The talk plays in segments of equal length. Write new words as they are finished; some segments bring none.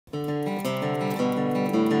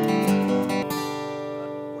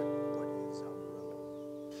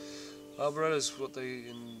Alberello is what they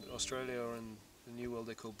in Australia or in the New World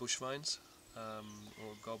they call bush vines,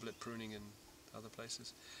 or goblet pruning in other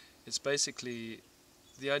places. It's basically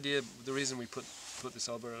the idea. The reason we put this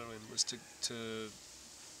Alberello in was to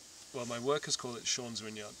well, my workers call it Sean's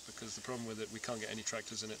vineyard because the problem with it, we can't get any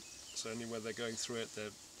tractors in it. So anywhere they're going through it,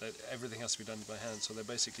 everything has to be done by hand. So they're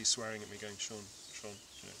basically swearing at me, going, Sean,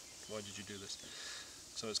 why did you do this?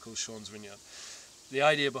 So it's called Sean's vineyard. The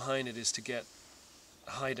idea behind it is to get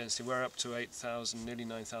high density. We're up to 8,000, nearly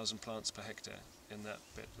 9,000 plants per hectare in that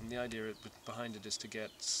bit. And the idea behind it is to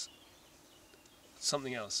get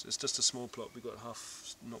something else. It's just a small plot. We've got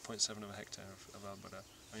 0.7 of a hectare of Alberello.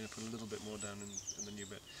 I'm going to put a little bit more down in the new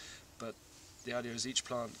bit. But the idea is each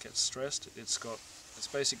plant gets stressed. It's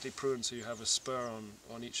basically pruned, so you have a spur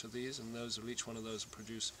on each of these, and each one of those will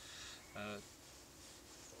produce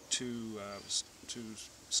two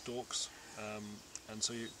stalks, and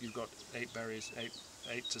so you've got 8 berries,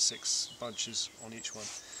 8 to 6 bunches on each one.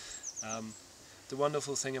 The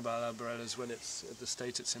wonderful thing about Alberello is when it's at the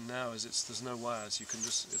state it's in now is there's no wires. You can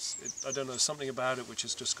just I don't know, something about it which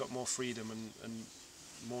has just got more freedom and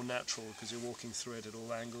more natural because you're walking through it at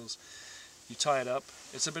all angles. You tie it up.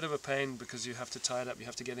 It's a bit of a pain because you have to tie it up. You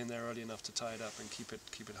have to get in there early enough to tie it up and keep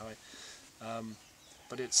it high.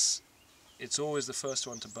 But it's always the first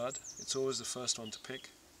one to bud. It's always the first one to pick.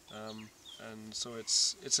 And so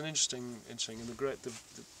it's an interesting. And the Grape,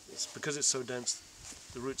 it's because it's so dense,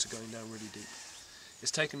 the roots are going down really deep.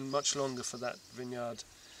 It's taken much longer for that vineyard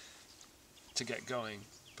to get going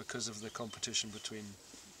because of the competition between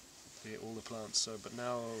all the plants. So, but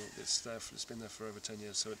now it's been there for over 10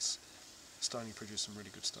 years, so it's starting to produce some really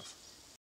good stuff.